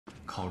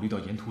考虑到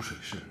沿途水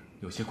势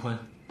有些宽、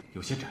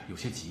有些窄、有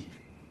些急，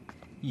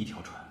一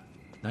条船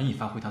难以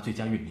发挥它最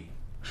佳运力。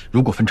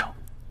如果分成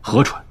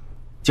河船、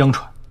江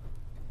船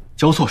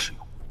交错使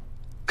用，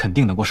肯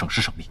定能够省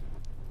时省力。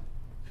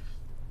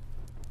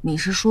你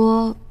是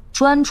说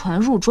专船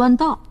入专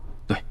道？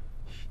对，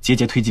节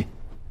节推进，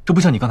这不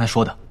像你刚才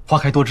说的花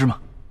开多枝吗？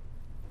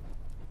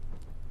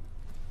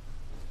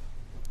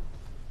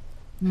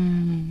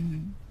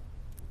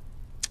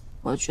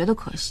我觉得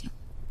可行。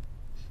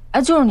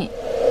哎，就是你。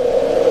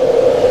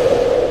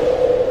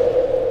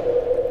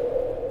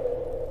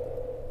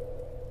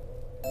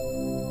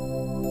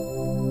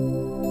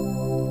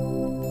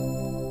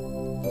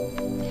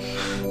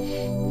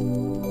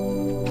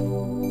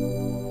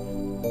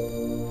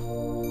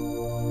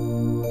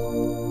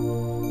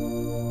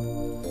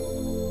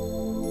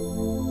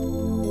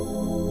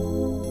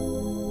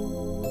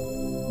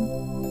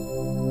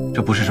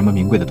这不是什么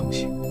名贵的东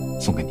西，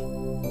送给你。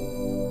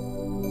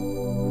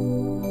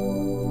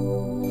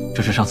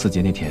这是上四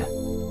节那天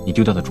你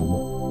丢掉的竹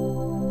木。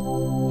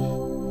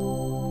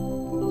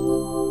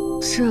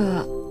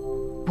这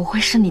不会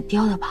是你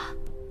雕的吧？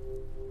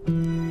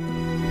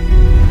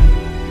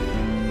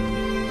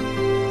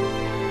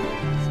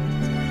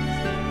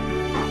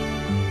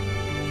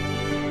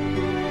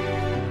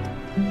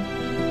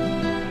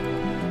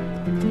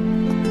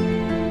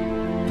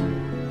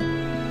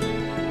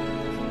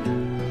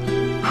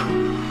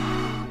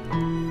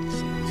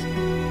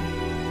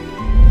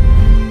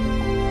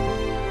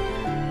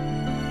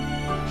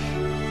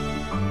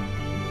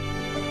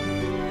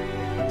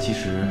其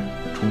实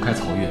重开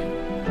漕运，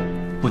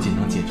不仅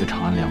能解决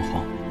长安粮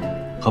荒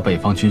和北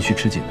方军需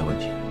吃紧的问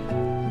题，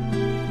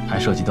还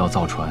涉及到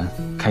造船、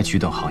开渠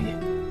等行业，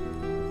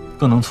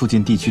更能促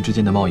进地区之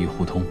间的贸易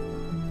互通。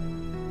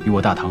于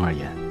我大唐而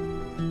言，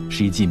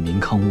是一剂民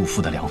康物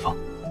富的良方。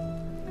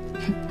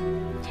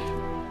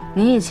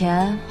你以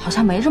前好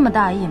像没这么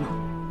大意嘛。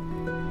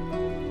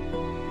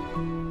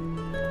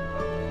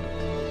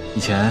以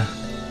前，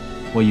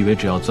我以为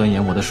只要钻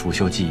研我的蜀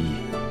绣技艺，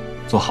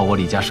做好我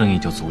李家生意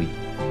就足矣。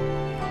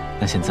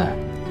但现在，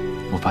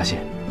我发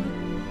现，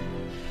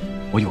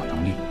我有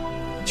能力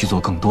去做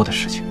更多的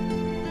事情。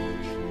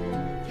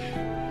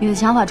你的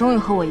想法终于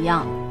和我一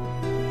样了，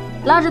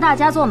拉着大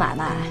家做买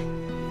卖，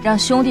让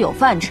兄弟有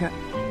饭吃，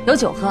有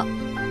酒喝。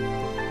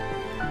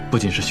不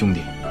仅是兄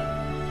弟，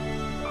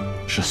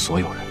是所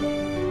有人。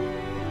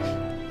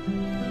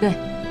对，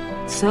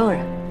所有人。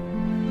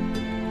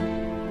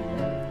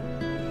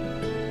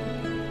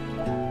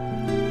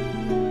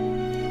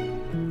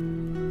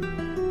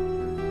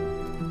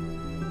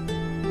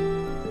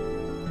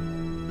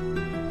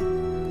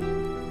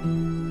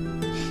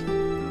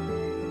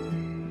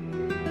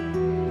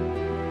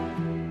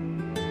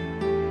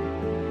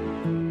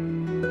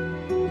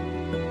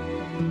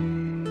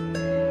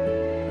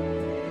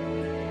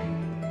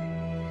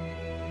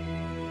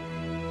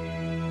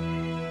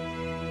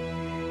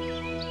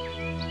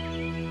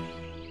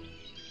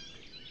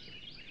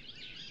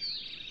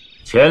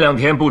前2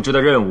天布置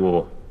的任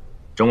务，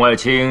众爱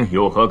卿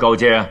有何高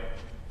见？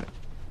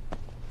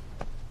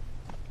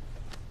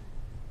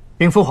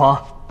禀父皇，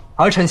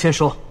儿臣先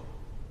说，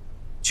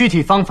具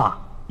体方法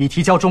已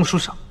提交中书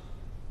上。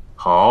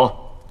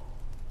好，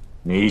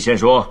你先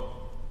说。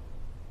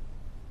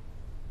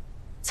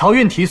漕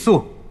运提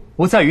速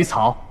不在于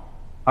漕，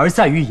而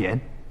在于盐。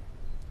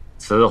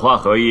此话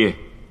何意？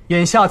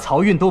眼下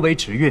漕运多为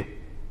直运，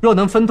若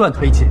能分段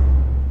推进，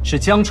使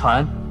江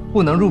船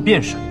不能入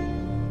汴水，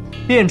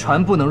汴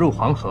船不能入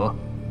黄河，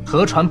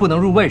河船不能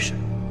入渭水，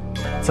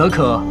则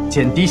可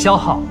减低消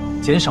耗，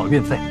减少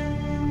运费。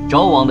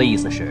昭王的意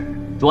思是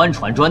专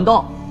船专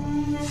道。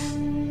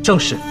正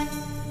是，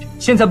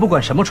现在不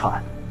管什么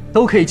船，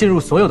都可以进入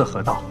所有的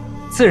河道，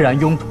自然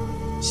拥堵，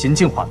行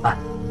进缓慢。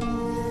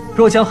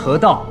若将河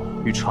道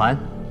与船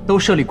都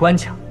设立关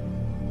卡，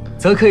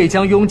则可以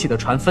将拥挤的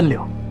船分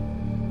流，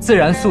自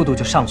然速度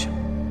就上去了。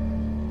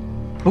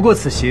不过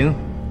此行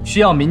需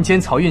要民间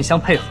漕运相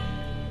配合，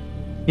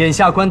眼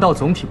下官道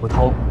总体不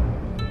通，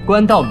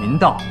官道民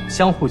道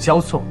相互交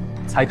错，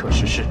才可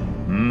实施。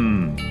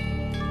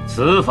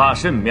此法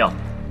甚妙。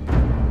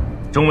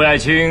众位爱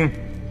卿，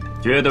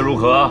觉得如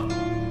何？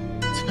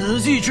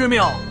此计之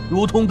妙，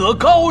如同得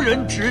高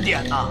人指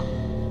点呐，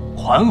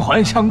环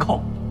环相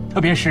扣，特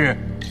别是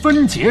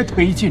分节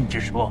推进之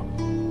说。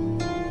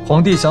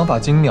皇帝想法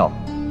精妙，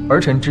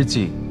儿臣之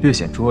计略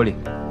显拙劣，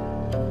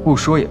不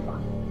说也罢。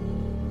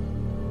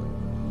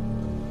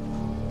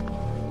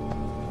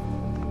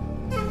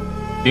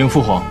禀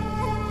父皇，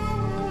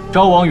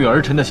昭王与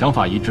儿臣的想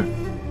法一致，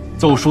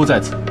奏书在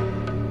此。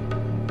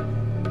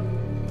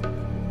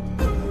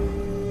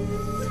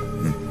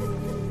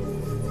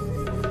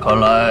看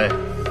来，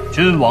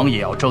君王也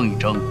要争一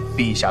争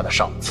陛下的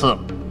赏赐了。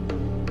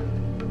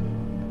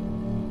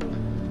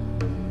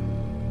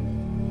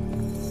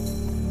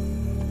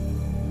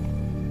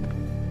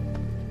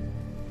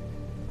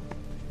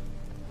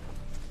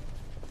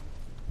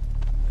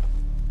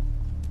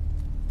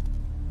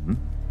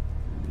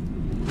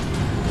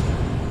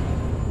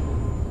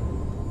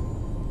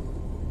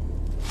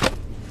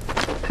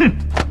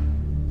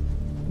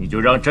你就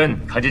让朕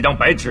看这张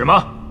白纸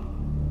吗？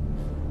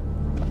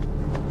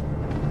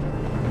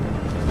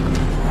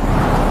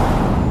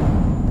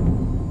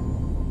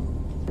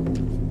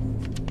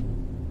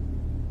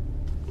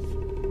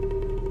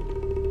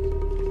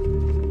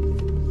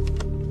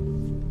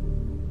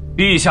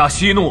陛下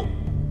息怒，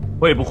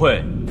会不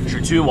会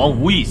是君王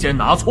无意间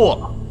拿错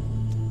了？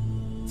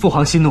父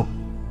皇息怒，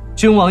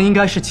君王应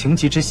该是情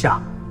急之下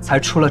才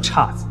出了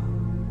岔子。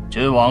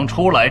君王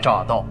初来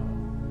乍到，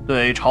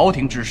对朝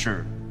廷之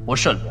事不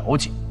甚了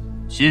解，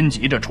心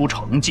急着出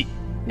成绩，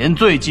连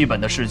最基本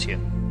的事情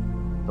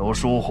都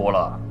疏忽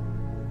了。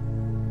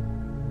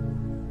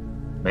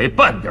没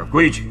半点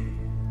规矩。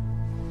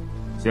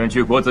先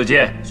去国子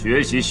监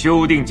学习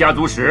修订家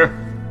族史，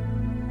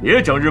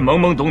别整日懵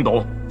懵懂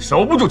懂，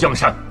守不住江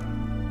山。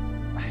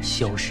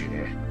修史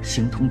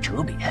形同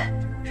折贬，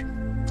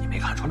你没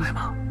看出来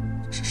吗？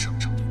这是圣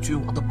上对君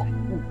王的保护。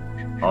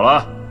好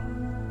了，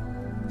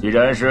既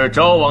然是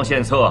昭王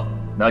献策，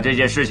那这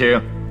件事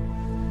情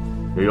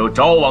就由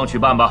昭王去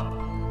办吧。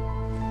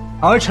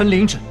儿臣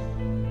领旨，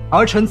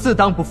儿臣自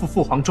当不负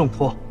父皇重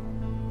托。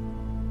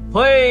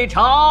退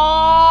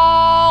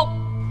朝，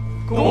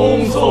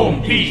恭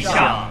送陛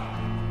下。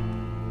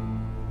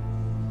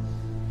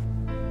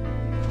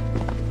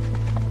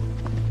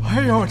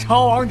哎呦，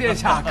朝王殿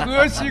下，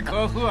可喜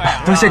可贺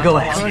呀！多谢各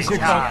位，可喜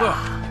可贺。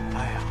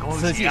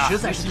此计实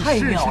在是太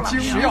妙了，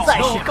实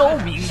在是高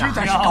明啊！实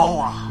在是高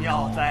啊！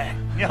妙哉，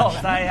妙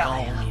哉呀！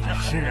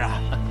是啊，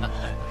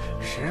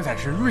实在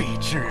是睿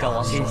智啊！昭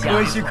王殿下，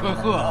可喜可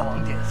贺！昭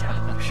王殿下，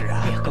是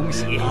啊，恭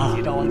喜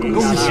昭王殿下，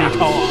恭喜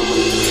昭王！恭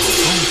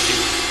喜！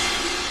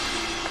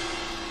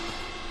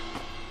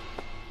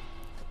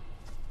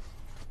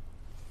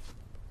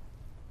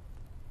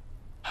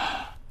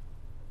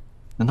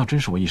难道真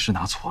是我一时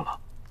拿错了？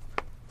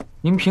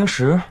您平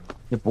时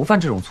也不犯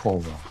这种错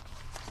误啊？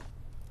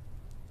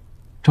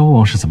昭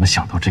王是怎么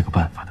想到这个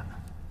办法的呢？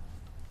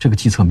这个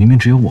计策明明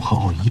只有我和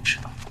奥一知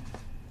道。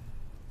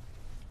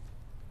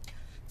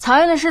曹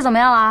院的事怎么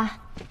样了？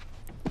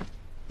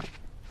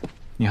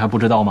你还不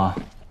知道吗？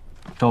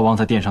昭王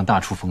在殿上大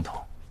出风头。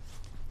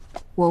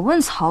我问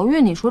曹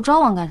院，你说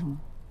昭王干什么？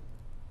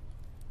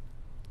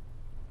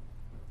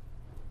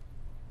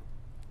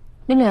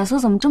你脸色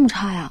怎么这么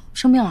差呀？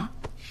生病了？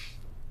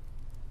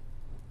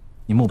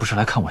你莫不是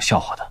来看我笑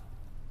话的？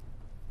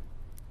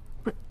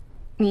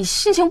你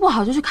心情不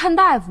好就去看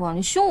大夫，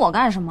你凶我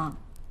干什么？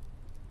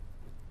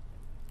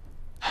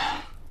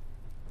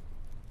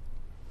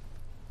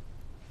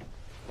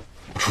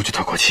我出去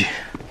透口气。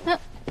那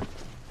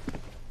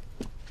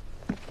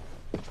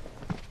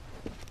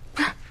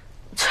不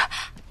是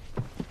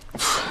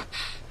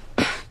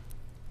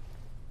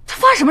他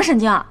发什么神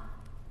经啊？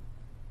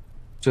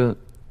这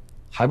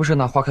还不是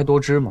那花开多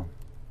枝吗？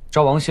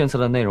昭王献策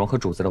的内容和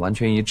主子的完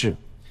全一致，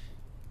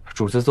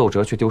主子奏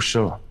折却丢失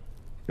了，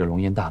惹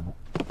龙颜大怒。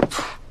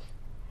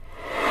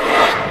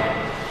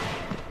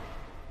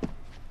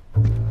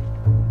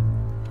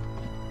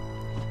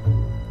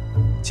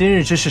今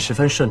日之事十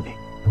分顺利，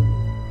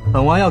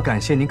本王要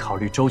感谢你考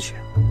虑周全，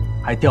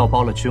还调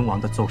包了君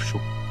王的奏书。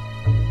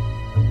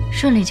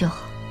顺利就好，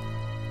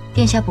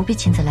殿下不必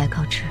亲自来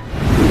告知。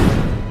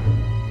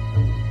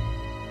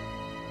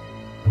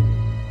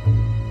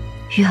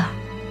玉儿，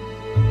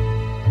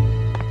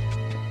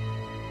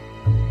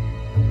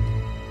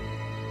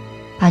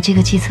把这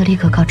个计策立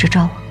刻告知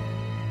昭王，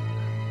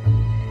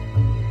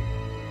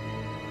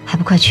还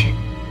不快去！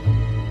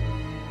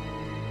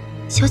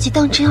小姐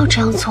当真要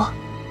这样做？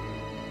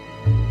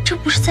这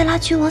不是在拉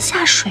君王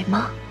下水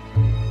吗？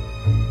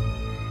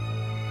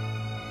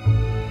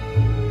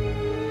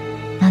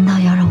难道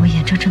要让我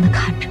眼睁睁地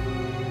看着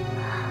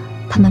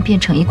他们变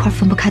成一块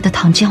分不开的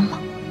糖浆吗？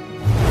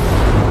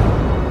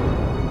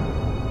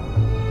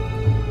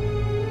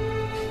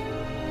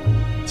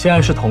既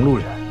然是同路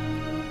人，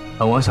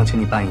本王想请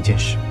你办一件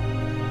事。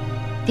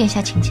殿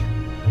下请讲。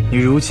你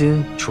如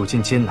今处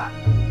境艰难，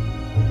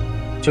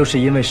就是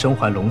因为身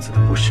怀龙子的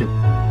不是你。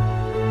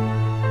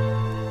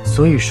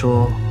所以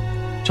说，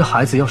这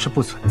孩子要是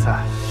不存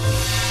在，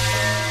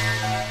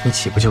你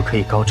岂不就可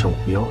以高枕无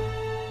忧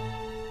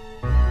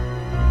了？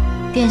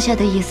殿下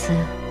的意思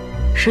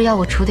是要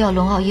我除掉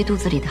龙傲一肚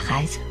子里的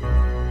孩子？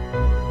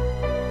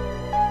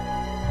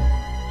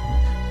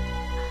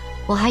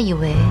我还以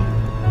为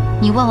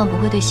你万万不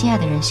会对心爱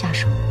的人下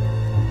手。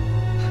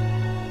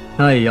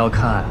那也要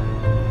看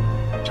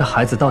这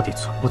孩子到底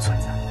存不存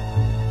在。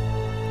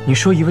你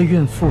说一位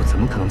孕妇怎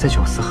么可能在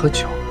酒肆喝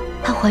酒呢？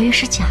她怀孕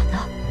是假的。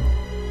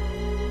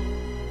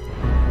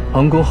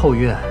皇宫后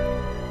院，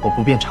我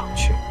不便常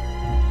去。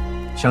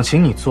想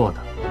请你做的，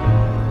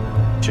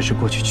只是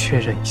过去确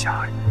认一下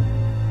而已。